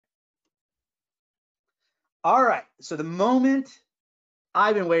All right, so the moment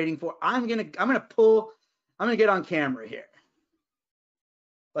I've been waiting for, I'm gonna get on camera here.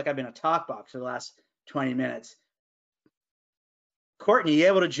 Like I've been a talk box for the last 20 minutes. Courtney, you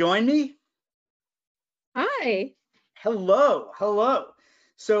able to join me? Hi. Hello, hello.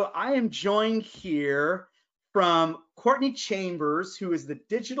 So I am joined here from Courtney Chambers, who is the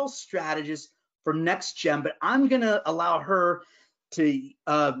digital strategist for NextGen, but I'm gonna allow her to,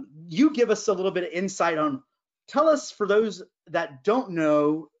 you give us a little bit of insight on, tell us for those that don't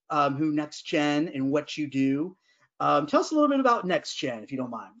know who NextGen and what you do, tell us a little bit about NextGen, if you don't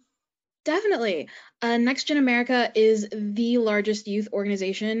mind. Definitely. NextGen America is the largest youth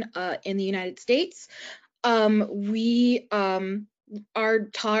organization in the United States. Our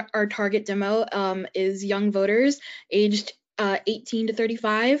target demo is young voters aged 18 to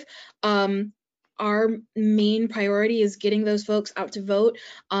 35. Our main priority is getting those folks out to vote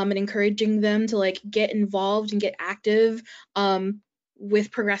and encouraging them to like get involved and get active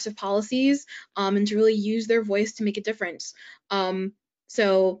with progressive policies and to really use their voice to make a difference.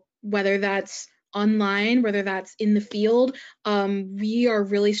 So whether that's online, whether that's in the field, we are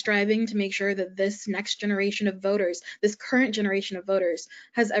really striving to make sure that this next generation of voters, this current generation of voters,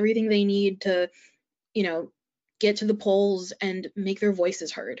 has everything they need to, get to the polls and make their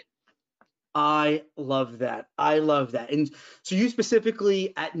voices heard. I love that. I love that. And so you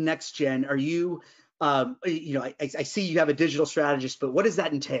specifically at NextGen, are you, I see you have a digital strategist, but what does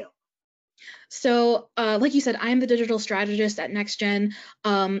that entail? So, like you said, I'm the digital strategist at NextGen.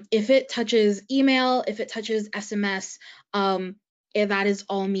 If it touches email, if it touches SMS, that is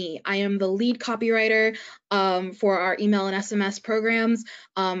all me. I am the lead copywriter for our email and SMS programs.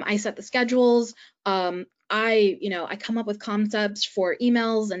 I set the schedules. I come up with concepts for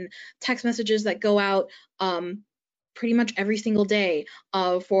emails and text messages that go out pretty much every single day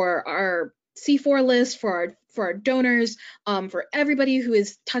for our C4 list, for our donors, for everybody who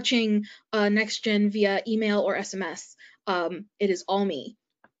is touching NextGen via email or SMS. It is all me.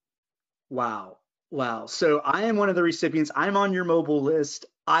 Wow. Wow. So I am one of the recipients. I'm on your mobile list.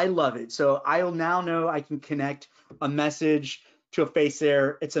 I love it. So I'll now know I can connect a message to a face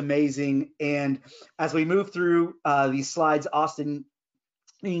there. It's amazing. And as we move through these slides, Austin,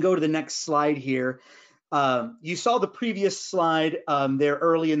 you can go to the next slide here. You saw the previous slide there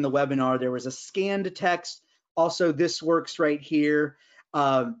early in the webinar. There was a scan to text. Also, this works right here.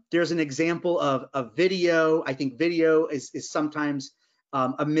 There's an example of a video. I think video is sometimes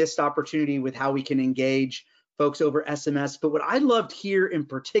a missed opportunity with how we can engage folks over SMS. But what I loved here in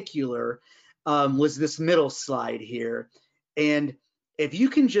particular was this middle slide here. And if you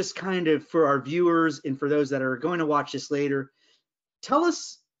can just kind of, for our viewers and for those that are going to watch this later, tell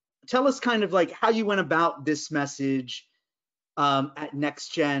us kind of like how you went about this message at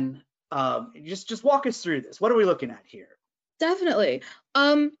NextGen. Just walk us through this. What are we looking at here? Definitely.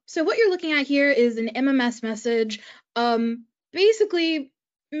 So what you're looking at here is an MMS message, basically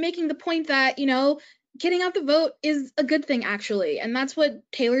making the point that, getting out the vote is a good thing, actually. And that's what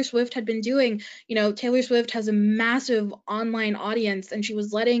Taylor Swift had been doing. Taylor Swift has a massive online audience, and she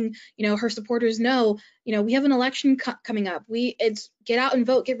was letting, her supporters know, we have an election coming up. It's get out and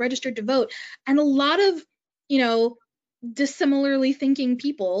vote, get registered to vote. And a lot of, dissimilarly thinking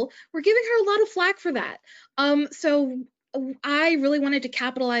people were giving her a lot of flack for that. So I really wanted to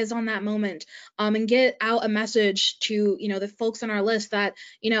capitalize on that moment and get out a message to, the folks on our list that,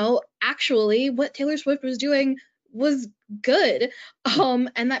 actually what Taylor Swift was doing was good.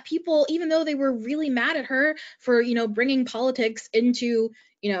 And that people, even though they were really mad at her for, bringing politics into,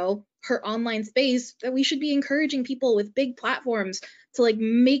 her online space, that we should be encouraging people with big platforms to like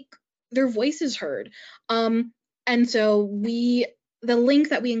make their voices heard. And so the link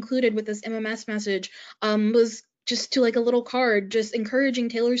that we included with this MMS message was just to like a little card, just encouraging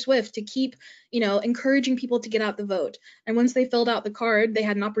Taylor Swift to keep, encouraging people to get out the vote. And once they filled out the card, they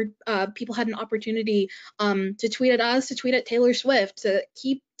had people had an opportunity to tweet at us, to tweet at Taylor Swift, to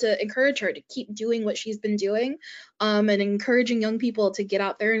encourage her to keep doing what she's been doing, and encouraging young people to get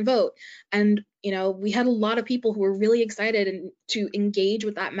out there and vote. And we had a lot of people who were really excited and to engage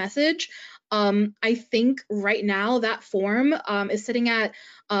with that message. I think right now that form is sitting at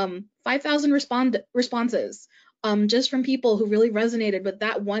 5,000 responses, just from people who really resonated with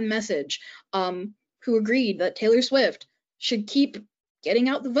that one message, who agreed that Taylor Swift should keep getting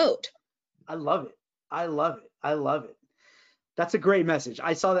out the vote. I love it. I love it. I love it. That's a great message.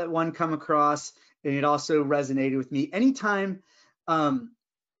 I saw that one come across, and it also resonated with me. Anytime I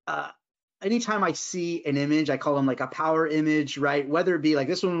see an image, I call them like a power image, right? Whether it be like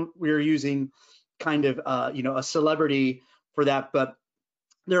this one, we're using kind of, a celebrity for that, but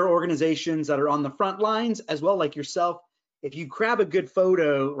there are organizations that are on the front lines as well, like yourself. If you grab a good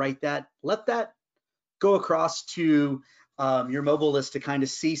photo, right, let that go across to your mobile list to kind of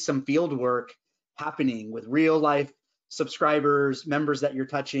see some field work happening with real life subscribers, members that you're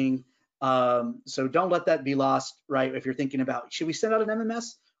touching. So don't let that be lost, right? If you're thinking about, should we send out an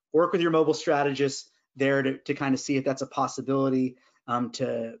MMS? Work with your mobile strategist there to kind of see if that's a possibility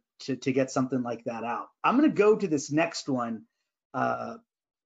to get something like that out. I'm going to go to this next one. And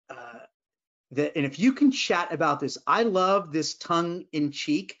if you can chat about this, I love this tongue in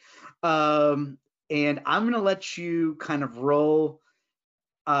cheek. And I'm going to let you kind of roll.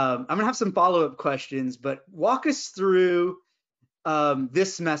 I'm going to have some follow-up questions, but walk us through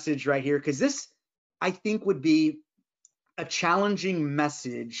this message right here, because this, I think, would be a challenging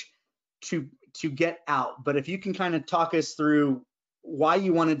message to get out. But if you can kind of talk us through why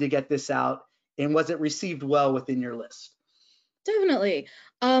you wanted to get this out, and was it received well within your list? Definitely.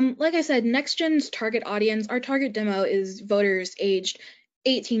 Like I said, NextGen's target audience, our target demo is voters aged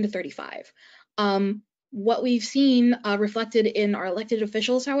 18 to 35. What we've seen reflected in our elected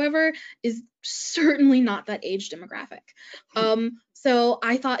officials, however, is certainly not that age demographic. So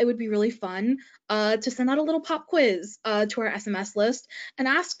I thought it would be really fun to send out a little pop quiz to our SMS list and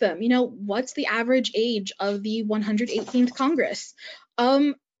ask them, what's the average age of the 118th Congress?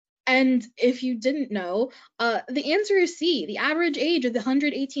 And if you didn't know, the answer is C. The average age of the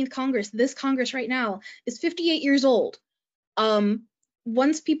 118th Congress, this Congress right now, is 58 years old.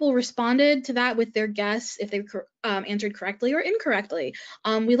 Once people responded to that with their guess, if they answered correctly or incorrectly,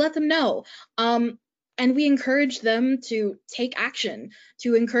 we let them know. And we encourage them to take action,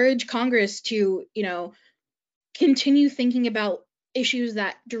 to encourage Congress to, continue thinking about issues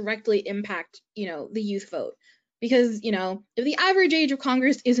that directly impact, the youth vote. Because, if the average age of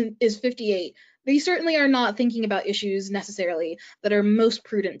Congress is 58, they certainly are not thinking about issues necessarily that are most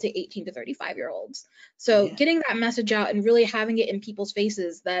prudent to 18 to 35-year-olds. So Yeah. getting that message out and really having it in people's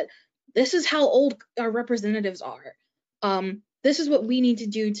faces that this is how old our representatives are. This is what we need to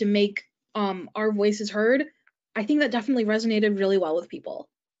do to make our voices heard. I think that definitely resonated really well with people.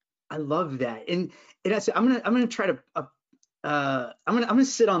 I love that, and I'm gonna try to I'm gonna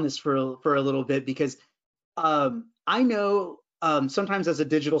sit on this for a little bit, because I know sometimes as a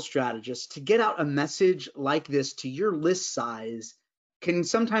digital strategist, to get out a message like this to your list size can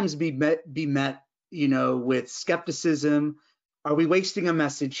sometimes be met with skepticism. Are we wasting a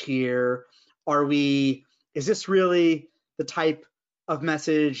message here? Is this really the type of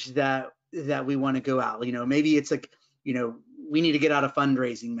message that we want to go out? Maybe it's like, we need to get out a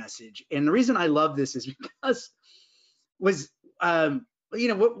fundraising message. And the reason I love this is because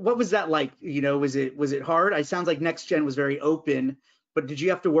what was that like? Was it hard? It sounds like NextGen was very open, but did you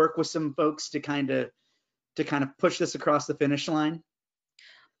have to work with some folks to kind of push this across the finish line?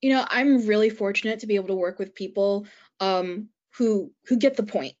 I'm really fortunate to be able to work with people who get the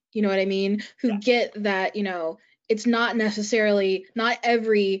point. You know what I mean? Who get that, it's not necessarily, not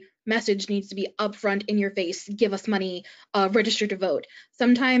every message needs to be upfront in your face, give us money, register to vote.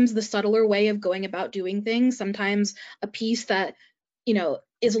 Sometimes the subtler way of going about doing things, sometimes a piece that,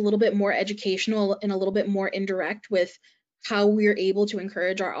 is a little bit more educational and a little bit more indirect with how we're able to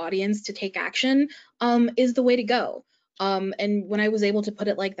encourage our audience to take action, is the way to go. And when I was able to put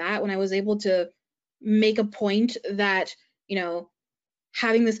it like that, when I was able to make a point that,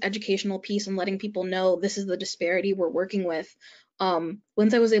 having this educational piece and letting people know this is the disparity we're working with,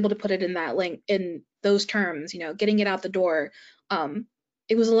 once I was able to put it in that link, in those terms, getting it out the door,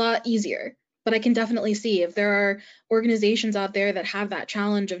 it was a lot easier. But I can definitely see if there are organizations out there that have that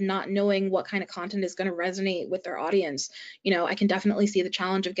challenge of not knowing what kind of content is going to resonate with their audience, I can definitely see the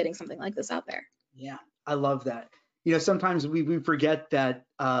challenge of getting something like this out there. Yeah, I love that. Sometimes we forget that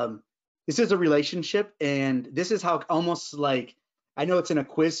this is a relationship, and this is how, almost like, I know it's in a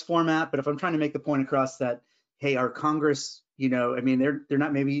quiz format, but if I'm trying to make the point across that, hey, our Congress, they're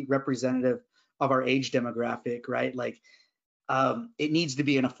not maybe representative of our age demographic, right? Like, it needs to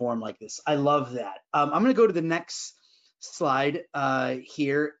be in a form like this. I love that. I'm going to go to the next slide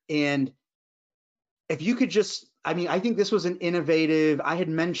here, and if you could just, I think this was an innovative. I had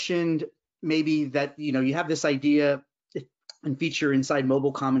mentioned maybe that you have this idea and feature inside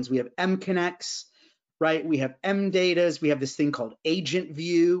Mobile Commons. We have mConnects, right? We have mDatas. We have this thing called Agent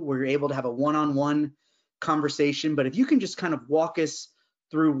View, where you're able to have a one-on-one conversation. But if you can just kind of walk us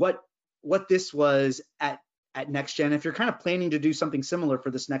through what this was at NextGen, if you're kind of planning to do something similar for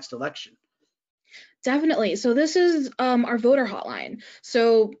this next election. Definitely. So this is our voter hotline.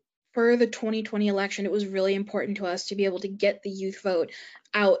 So for the 2020 election, it was really important to us to be able to get the youth vote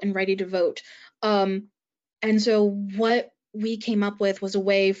out and ready to vote. And so what we came up with was a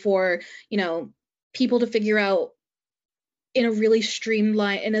way for, people to figure out in a really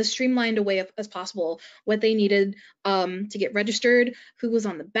streamlined a way as possible what they needed to get registered, who was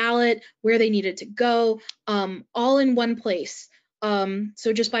on the ballot, where they needed to go, all in one place.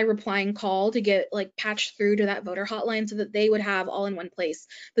 So just by replying call to get like patched through to that voter hotline so that they would have all in one place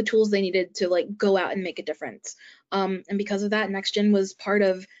the tools they needed to like go out and make a difference. And because of that, NextGen was part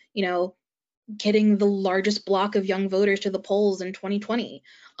of, getting the largest block of young voters to the polls in 2020.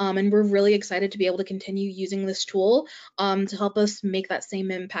 And we're really excited to be able to continue using this tool to help us make that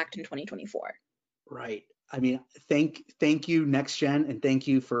same impact in 2024. Right. I mean, thank you, NextGen, and thank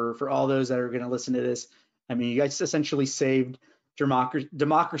you for all those that are going to listen to this. I mean, you guys essentially saved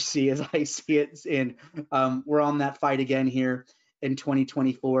democracy as I see it, and we're on that fight again here in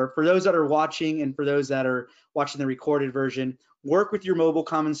 2024. For those that are watching and for those that are watching the recorded version, work with your mobile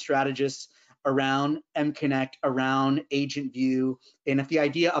commons strategists around mConnect, around Agent View, and if the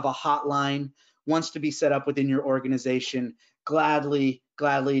idea of a hotline wants to be set up within your organization, gladly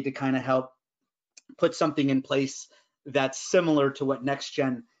to kind of help put something in place that's similar to what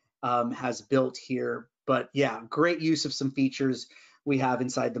NextGen has built here. But yeah, great use of some features we have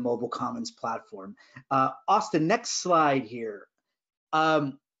inside the Mobile Commons platform. Austin, next slide here. I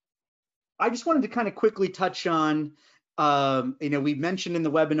just wanted to kind of quickly touch on, we mentioned in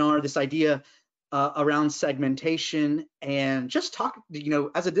the webinar this idea around segmentation, and just talk,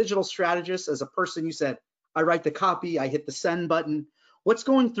 as a digital strategist, as a person, you said, I write the copy, I hit the send button. What's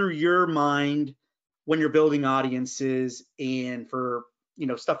going through your mind when you're building audiences and for,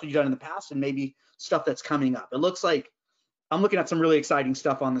 stuff that you've done in the past and maybe stuff that's coming up? It looks like I'm looking at some really exciting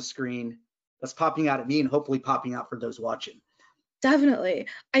stuff on the screen that's popping out at me and hopefully popping out for those watching. Definitely.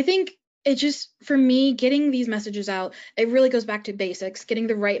 I think it just, for me, getting these messages out, it really goes back to basics, getting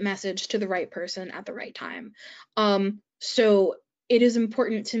the right message to the right person at the right time. So it is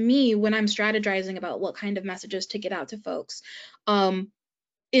important to me when I'm strategizing about what kind of messages to get out to folks.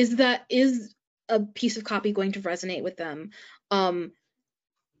 Is a piece of copy going to resonate with them?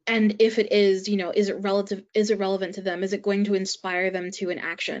 And if it is, is it relevant to them? Is it going to inspire them to an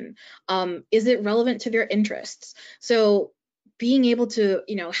action? Is it relevant to their interests? So being able to,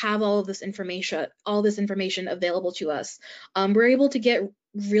 have all this information available to us, we're able to get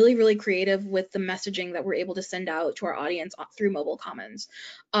really, really creative with the messaging that we're able to send out to our audience through Mobile Commons.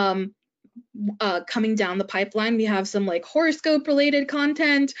 Coming down the pipeline, we have some like horoscope related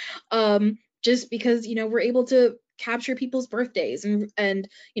content, just because, we're able to capture people's birthdays and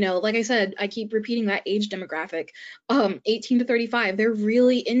like I said, I keep repeating that age demographic, 18 to 35, they're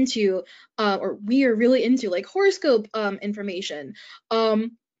really into or we are really into like horoscope information.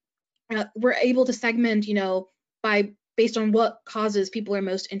 We're able to segment based on what causes people are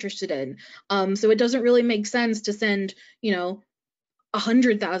most interested in, so it doesn't really make sense to send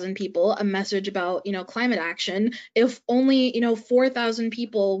 100,000 people a message about climate action if only 4,000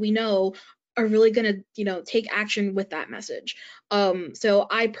 people we know are really going to take action with that message. So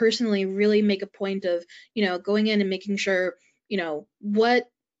I personally really make a point of going in and making sure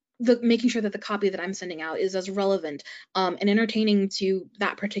making sure that the copy that I'm sending out is as relevant and entertaining to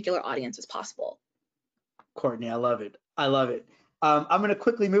that particular audience as possible. Courtney, I love it. I'm going to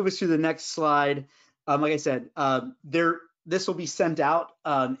quickly move us to the next slide. Like I said, this will be sent out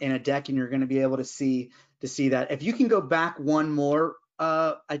in a deck, and you're going to be able to see that. If you can go back one more,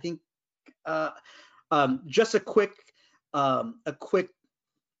 I think just a quick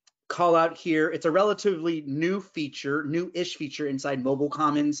call out here. It's a relatively new-ish feature inside Mobile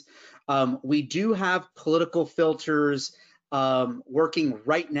Commons. We do have political filters working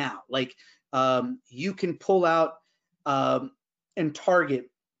right now. Like you can pull out and target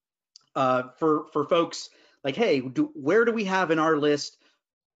for folks like, hey, where do we have in our list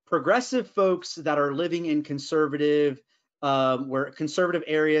progressive folks that are living in conservative, where conservative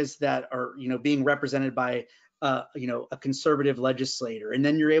areas that are, being represented by, a conservative legislator, and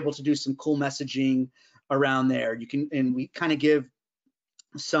then you're able to do some cool messaging around there. And we kind of give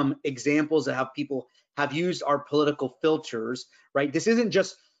some examples of how people have used our political filters, right? This isn't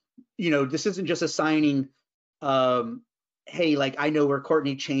just, assigning, hey, like I know where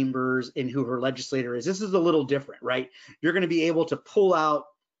Courtney Chambers and who her legislator is. This is a little different, right? You're going to be able to pull out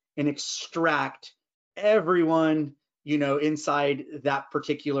and extract everyone, inside that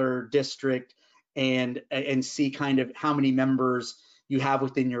particular district and see kind of how many members you have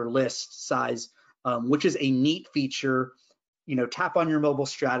within your list size, which is a neat feature. Tap on your mobile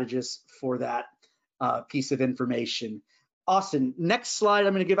strategist for that piece of information. Austin, next slide.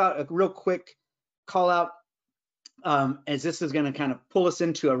 I'm going to give out a real quick call out, as this is going to kind of pull us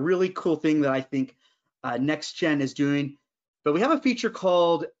into a really cool thing that I think NextGen is doing. But we have a feature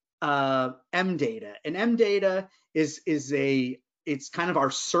called mData, and mData it's kind of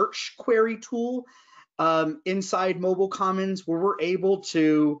our search query tool inside Mobile Commons, where we're able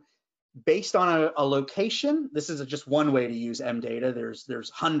to, based on a location, this is just one way to use mData. There's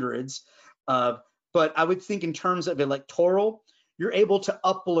hundreds of, but I would think in terms of electoral, you're able to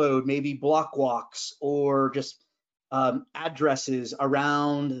upload maybe block walks or just addresses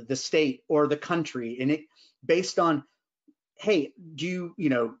around the state or the country, and it based on, hey, do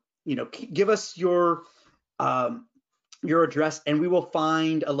give us your address, and we will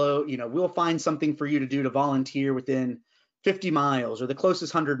find we'll find something for you to do to volunteer within 50 miles or the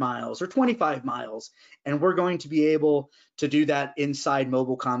closest 100 miles or 25 miles. And we're going to be able to do that inside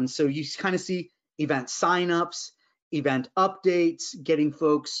Mobile Commons. So you kind of see event signups, event updates, getting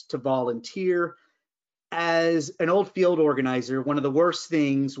folks to volunteer. As an old field organizer, one of the worst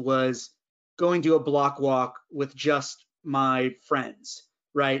things was going to a block walk with just my friends,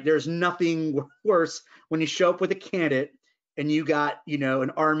 right? There's nothing worse when you show up with a candidate and you got, an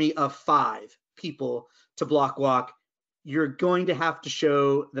army of 5 people to block walk. You're going to have to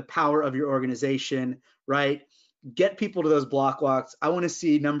show the power of your organization, right? Get people to those block walks. I want to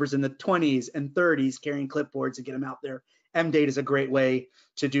see numbers in the 20s and 30s carrying clipboards and get them out there. mData is a great way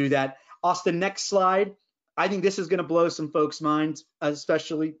to do that. Austin, next slide. I think this is going to blow some folks' minds,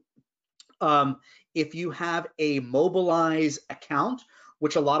 especially if you have a Mobilize account,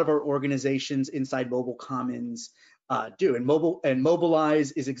 which a lot of our organizations inside Mobile Commons do. And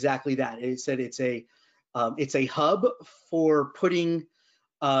Mobilize is exactly that. It said it's a hub for putting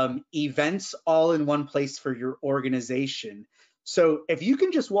events all in one place for your organization. So if you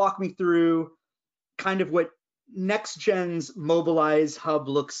can just walk me through kind of what NextGen's Mobilize hub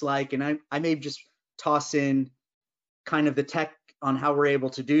looks like, and I may just toss in kind of the tech on how we're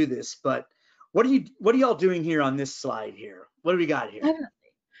able to do this, but what are y'all doing here on this slide here? What do we got here?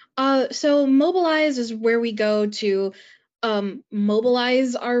 So Mobilize is where we go to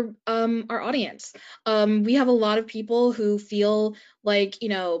mobilize our audience. We have a lot of people who feel like,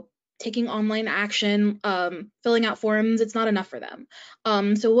 taking online action, filling out forums, it's not enough for them.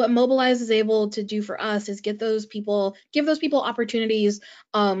 So what Mobilize is able to do for us is give those people opportunities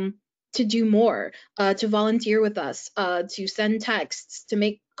to do more, to volunteer with us, to send texts, to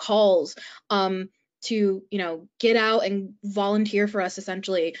make calls, to get out and volunteer for us,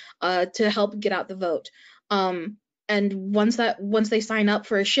 essentially, to help get out the vote. And once they sign up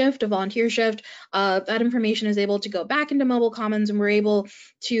for a volunteer shift, that information is able to go back into Mobile Commons, and we're able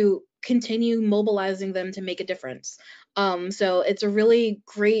to continue mobilizing them to make a difference. So it's a really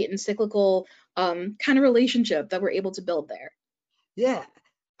great and cyclical kind of relationship that we're able to build there. Yeah,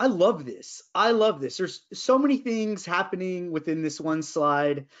 I love this. There's so many things happening within this one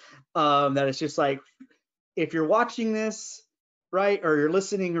slide that it's just like, if you're watching this, right, or you're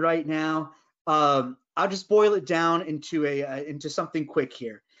listening right now, I'll just boil it down into something quick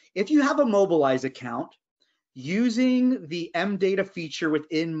here. If you have a Mobilize account, using the mData feature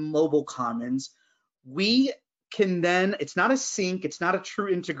within Mobile Commons, we can then, it's not a sync, it's not a true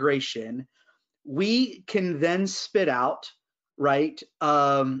integration, we can then spit out, right?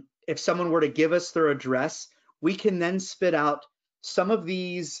 If someone were to give us their address, we can then spit out some of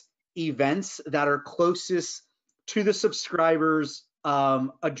these events that are closest to the subscriber's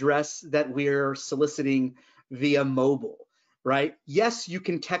address that we're soliciting via mobile, right? Yes, you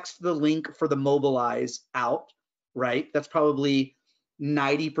can text the link for the Mobilize out, right? That's probably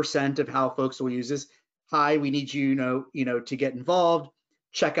 90% of how folks will use this. Hi, we need you, to get involved.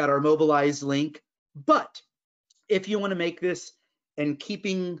 Check out our Mobilize link. But if you want to make this, and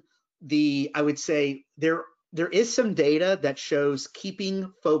keeping I would say there is some data that shows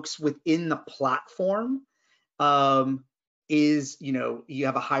keeping folks within the platform is, you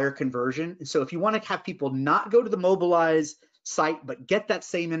have a higher conversion. And so if you want to have people not go to the Mobilize site, but get that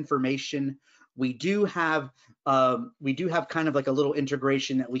same information, we do have kind of like a little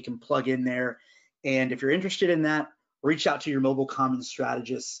integration that we can plug in there. And if you're interested in that, reach out to your Mobile Commons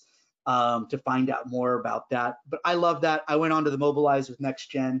strategist to find out more about that. But I love that. I went on to the Mobilize with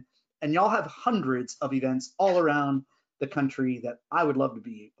NextGen, and y'all have hundreds of events all around the country that I would love to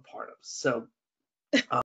be a part of. So